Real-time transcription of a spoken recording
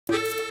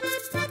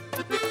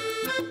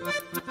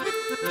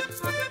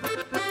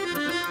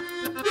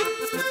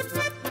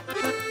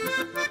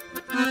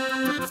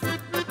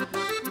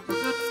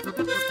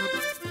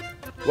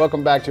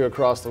Welcome back to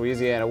Across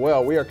Louisiana.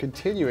 Well, we are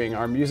continuing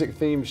our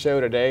music-themed show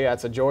today.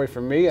 That's a joy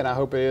for me, and I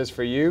hope it is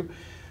for you.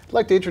 I'd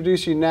like to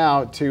introduce you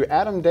now to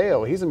Adam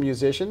Dale. He's a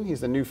musician.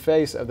 He's the new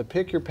face of the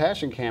Pick Your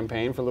Passion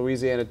campaign for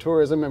Louisiana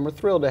tourism, and we're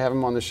thrilled to have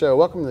him on the show.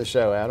 Welcome to the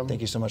show, Adam. Thank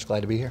you so much.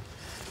 Glad to be here.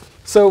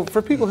 So,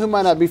 for people who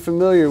might not be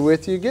familiar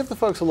with you, give the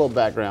folks a little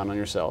background on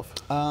yourself.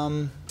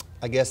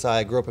 I guess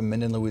I grew up in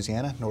Minden,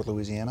 Louisiana, North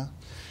Louisiana.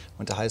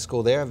 Went to high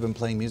school there. I've been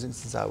playing music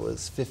since I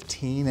was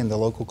 15 in the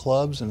local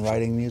clubs and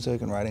writing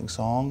music and writing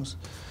songs.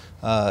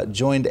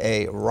 Joined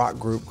a rock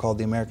group called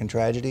The American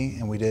Tragedy,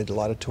 and we did a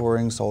lot of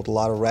touring, sold a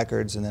lot of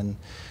records, and then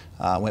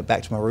went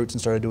back to my roots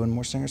and started doing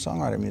more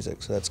singer-songwriter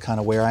music. So that's kind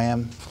of where I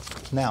am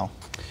now.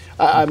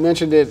 I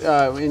mentioned it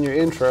in your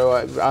intro,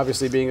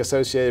 obviously being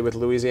associated with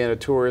Louisiana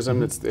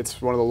tourism. It's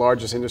one of the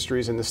largest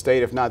industries in the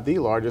state, if not the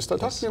largest. Talk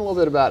to me a little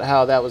bit about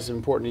how that was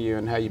important to you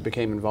and how you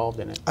became involved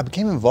in it. I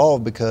became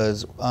involved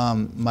because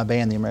my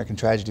band, The American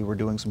Tragedy, were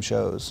doing some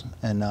shows,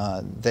 and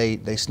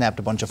they snapped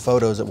a bunch of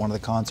photos at one of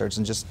the concerts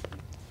and just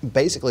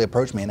basically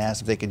approached me and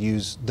asked if they could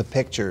use the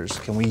pictures.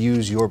 Can we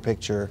use your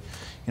picture,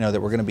 you know,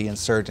 that we're going to be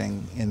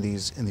inserting in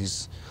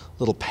these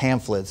little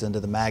pamphlets into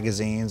the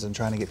magazines and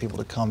trying to get people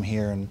to come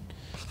here and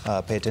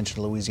pay attention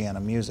to Louisiana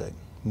music,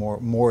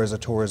 more as a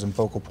tourism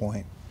focal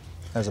point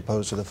as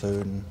opposed to the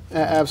food.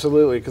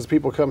 Absolutely, because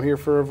people come here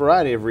for a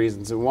variety of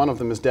reasons, and one of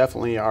them is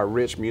definitely our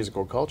rich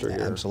musical culture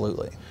here.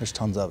 Absolutely, there's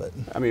tons of it.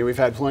 I mean, we've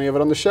had plenty of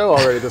it on the show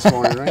already this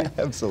morning, right?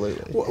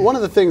 Absolutely. One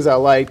of the things I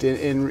liked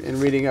in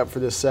reading up for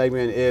this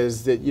segment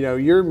is that, you know,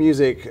 your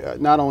music,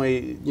 not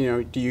only, you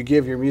know, do you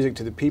give your music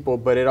to the people,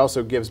 but it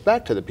also gives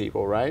back to the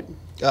people, right?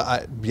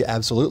 Yeah,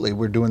 absolutely.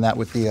 We're doing that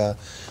with the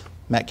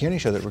Matt Kearney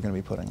show that we're going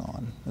to be putting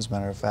on. As a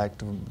matter of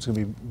fact, it's going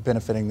to be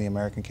benefiting the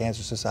American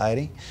Cancer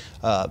Society.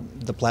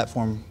 The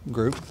platform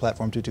group,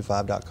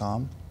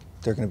 platform225.com,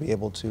 they're going to be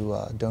able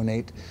to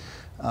donate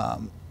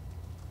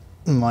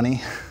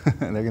money.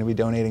 They're going to be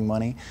donating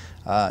money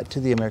to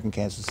the American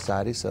Cancer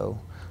Society, so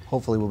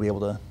hopefully we'll be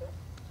able to.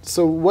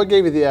 So what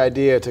gave you the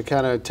idea to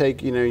kind of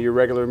take, you know, your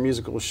regular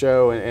musical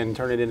show and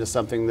turn it into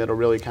something that'll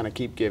really kind of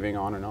keep giving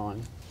on and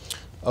on?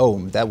 Oh,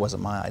 that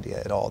wasn't my idea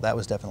at all. That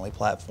was definitely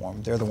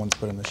Platform. They're the ones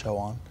putting the show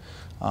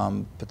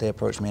on. But they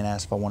approached me and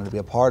asked if I wanted to be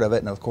a part of it,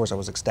 and of course I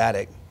was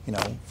ecstatic. You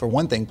know, for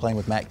one thing, playing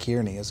with Matt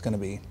Kearney is going to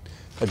be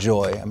a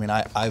joy. I mean,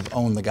 I've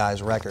owned the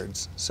guy's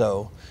records,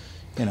 so,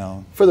 you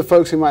know. For the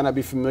folks who might not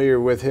be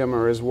familiar with him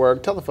or his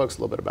work, tell the folks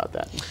a little bit about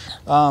that.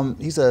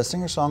 He's a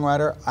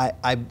singer-songwriter.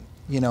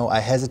 I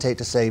hesitate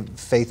to say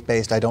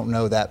faith-based. I don't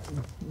know that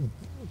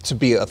to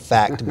be a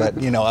fact,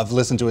 but, you know, I've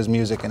listened to his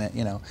music and it,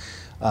 you know,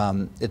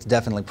 it's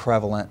definitely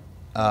prevalent,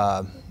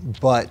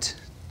 but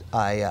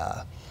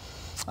I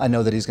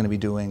know that he's going to be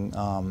doing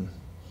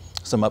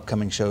some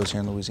upcoming shows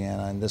here in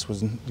Louisiana, and this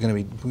was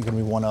going to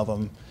be one of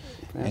them,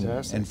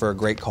 and for a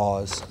great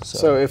cause.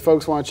 So if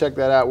folks want to check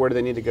that out, where do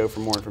they need to go for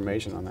more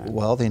information on that?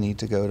 Well, they need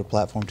to go to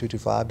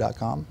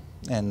platform225.com,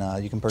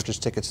 and you can purchase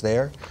tickets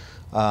there.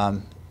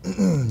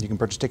 You can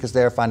purchase tickets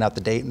there, find out the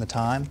date and the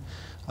time.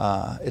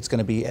 It's going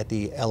to be at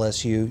the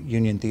LSU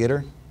Union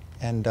Theater,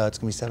 and it's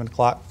going to be 7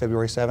 o'clock,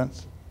 February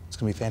 7th. It's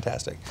going to be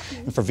fantastic.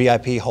 And for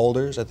VIP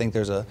holders, I think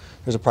there's a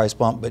price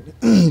bump, but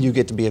you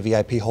get to be a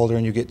VIP holder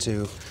and you get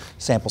to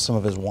sample some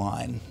of his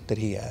wine that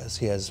he has.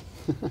 He has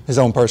his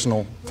own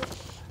personal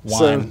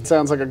wine. So,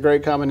 sounds like a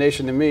great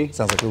combination to me.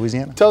 Sounds like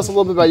Louisiana. Tell us a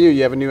little bit about you.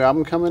 You have a new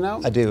album coming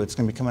out? I do. It's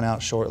going to be coming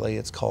out shortly.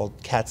 It's called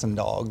Cats and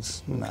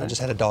Dogs. And I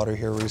just had a daughter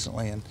here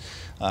recently, and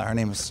her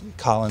name is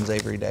Collins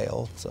Avery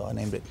Dale, so I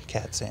named it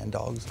Cats and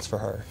Dogs. It's for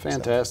her.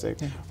 Fantastic.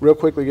 So, yeah. Real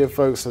quickly, give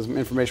folks some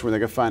information where they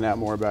can find out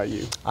more about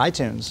you.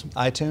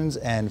 iTunes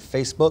and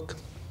Facebook.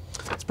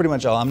 That's pretty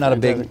much all. I'm not a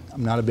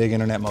big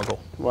internet mogul.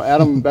 Well,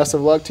 Adam, best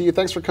of luck to you.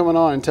 Thanks for coming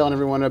on and telling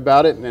everyone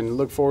about it, and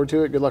look forward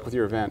to it. Good luck with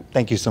your event.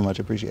 Thank you so much.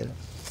 I appreciate it.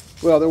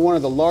 Well, they're one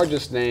of the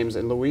largest names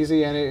in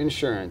Louisiana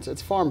insurance.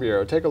 It's Farm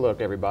Bureau. Take a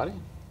look, everybody.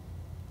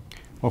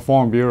 Well,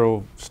 Farm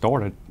Bureau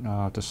started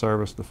to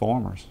service the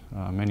farmers.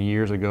 Many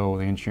years ago,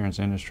 the insurance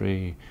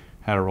industry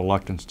had a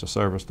reluctance to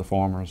service the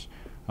farmers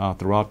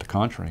throughout the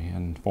country,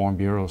 and Farm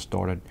Bureau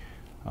started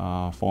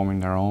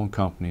forming their own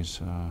companies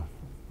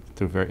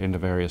into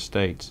various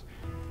states.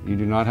 You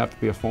do not have to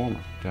be a farmer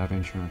to have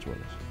insurance with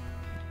us.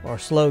 Our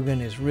slogan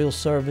is real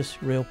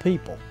service, real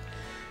people.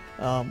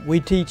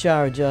 We teach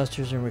our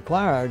adjusters and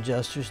require our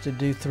adjusters to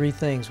do 3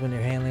 things when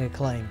they're handling a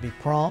claim: be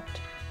prompt,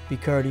 be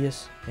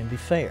courteous, and be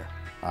fair.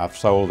 I've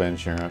sold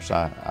insurance.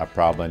 I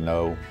probably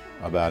know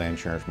about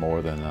insurance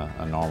more than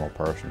a normal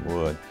person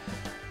would,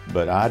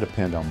 but I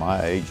depend on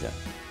my agent,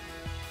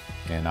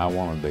 and I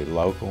want to be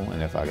local,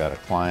 and if I got a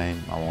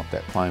claim, I want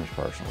that claims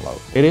person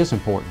local. It is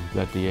important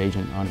that the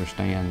agent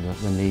understand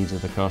the needs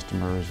of the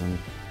customers, and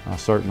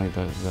certainly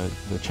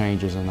the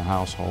changes in the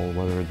household,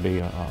 whether it be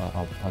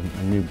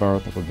a new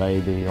birth of a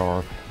baby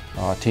or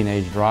a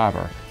teenage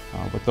driver.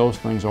 But those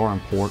things are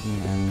important,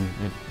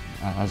 and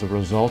as a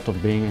result of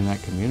being in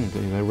that community,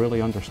 they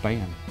really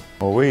understand.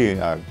 Well, we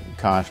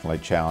constantly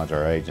challenge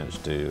our agents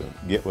to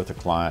get with the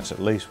clients at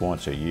least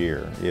once a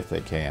year if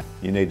they can.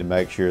 You need to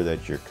make sure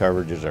that your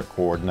coverages are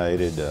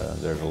coordinated.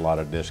 There's a lot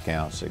of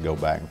discounts that go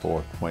back and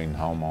forth between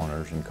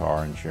homeowners and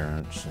car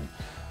insurance and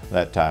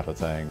that type of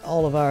thing.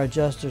 All of our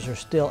adjusters are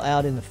still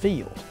out in the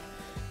field.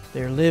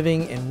 They're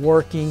living and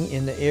working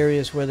in the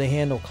areas where they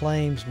handle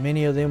claims.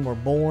 Many of them were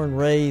born,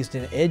 raised,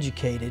 and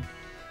educated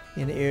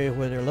in the area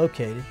where they're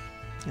located,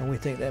 and we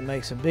think that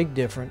makes a big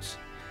difference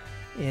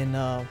in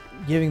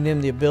giving them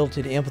the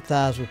ability to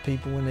empathize with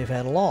people when they've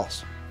had a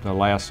loss. The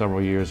last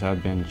several years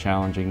have been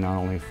challenging not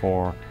only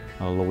for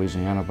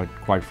Louisiana, but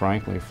quite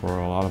frankly for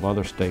a lot of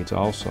other states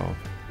also.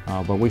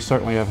 But we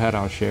certainly have had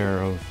our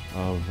share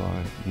of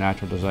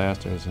natural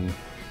disasters,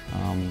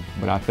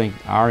 but I think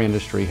our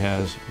industry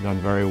has done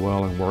very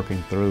well in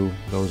working through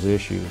those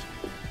issues.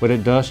 But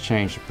it does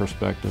change the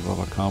perspective of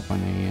a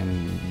company,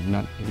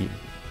 and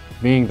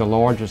being the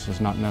largest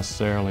is not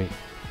necessarily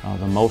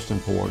the most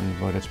important,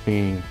 but it's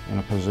being in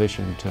a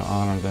position to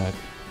honor that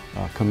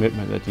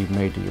commitment that you've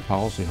made to your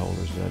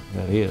policyholders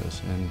that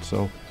is. And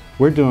so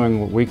we're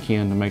doing what we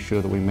can to make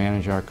sure that we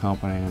manage our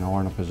company and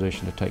are in a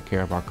position to take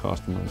care of our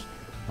customers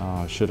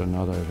should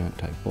another event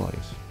take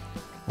place.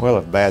 Well,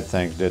 if bad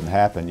things didn't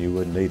happen, you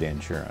wouldn't need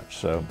insurance.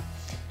 So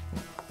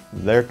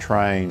they're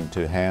trained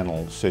to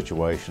handle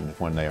situations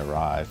when they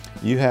arise.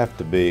 You have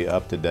to be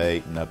up to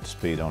date and up to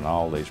speed on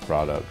all these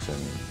products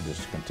and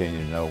just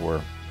continue to know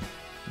where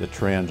the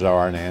trends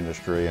are in the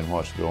industry and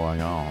what's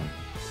going on.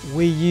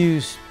 We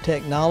use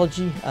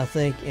technology, I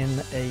think, in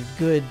a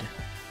good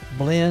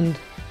blend.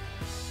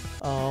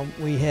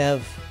 We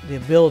have the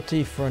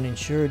ability for an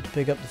insured to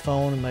pick up the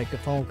phone and make a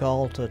phone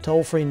call to a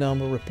toll-free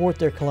number, report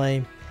their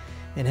claim,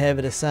 and have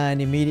it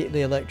assigned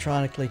immediately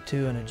electronically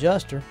to an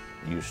adjuster.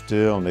 You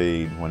still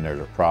need, when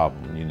there's a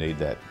problem, you need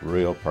that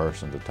real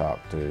person to talk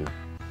to,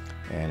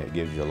 and it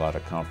gives you a lot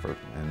of comfort,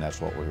 and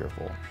that's what we're here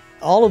for.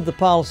 All of the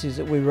policies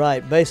that we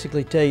write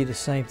basically tell you the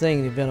same thing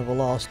in the event of a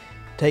loss.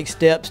 Take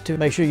steps to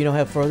make sure you don't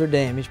have further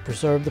damage,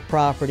 preserve the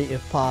property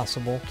if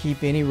possible,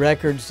 keep any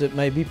records that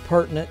may be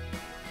pertinent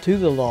to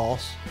the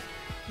loss,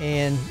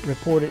 and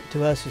report it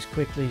to us as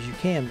quickly as you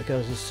can,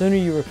 because the sooner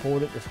you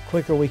report it, the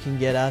quicker we can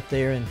get out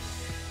there and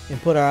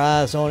put our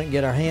eyes on it and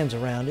get our hands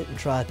around it and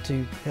try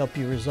to help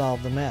you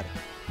resolve the matter.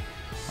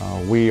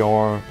 We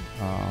are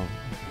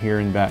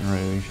here in Baton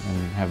Rouge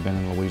and have been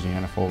in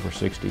Louisiana for over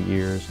 60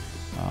 years.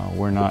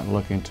 We're not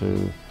looking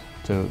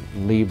to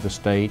leave the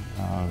state.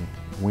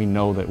 We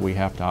know that we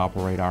have to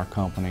operate our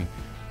company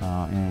in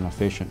an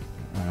efficient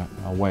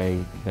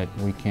way that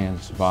we can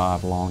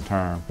survive long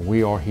term.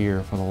 We are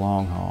here for the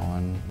long haul,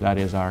 and that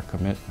is our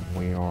commitment.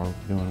 We are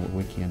doing what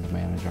we can to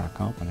manage our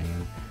company.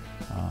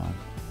 And,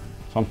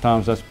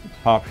 sometimes that's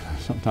popular,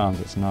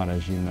 sometimes it's not,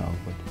 as you know,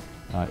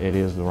 but it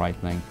is the right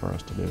thing for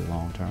us to do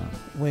long term.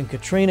 When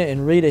Katrina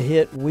and Rita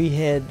hit, we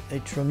had a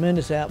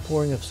tremendous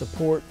outpouring of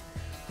support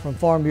from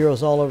Farm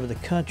Bureaus all over the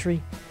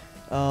country.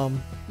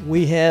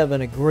 We have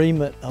an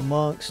agreement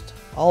amongst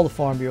all the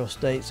Farm Bureau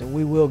states that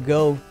we will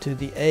go to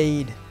the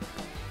aid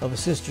of a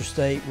sister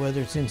state, whether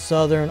it's in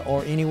southern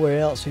or anywhere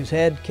else who's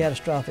had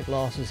catastrophic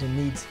losses and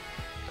needs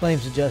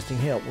claims adjusting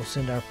help. We'll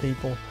send our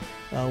people.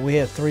 We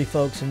have 3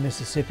 folks in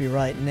Mississippi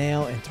right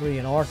now and 3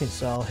 in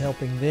Arkansas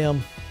helping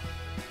them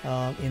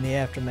in the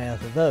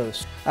aftermath of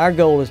those. Our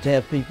goal is to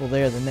have people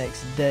there the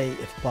next day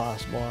if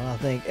possible, and I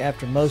think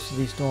after most of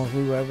these storms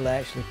we were able to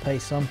actually pay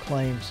some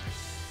claims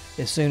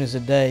as soon as a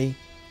day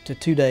to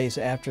 2 days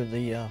after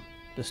the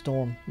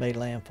storm made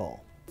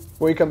landfall.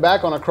 When we come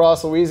back on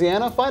Across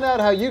Louisiana, find out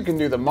how you can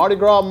do the Mardi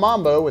Gras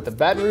Mambo with the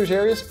Baton Rouge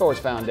Area Sports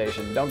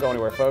Foundation. Don't go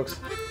anywhere, folks.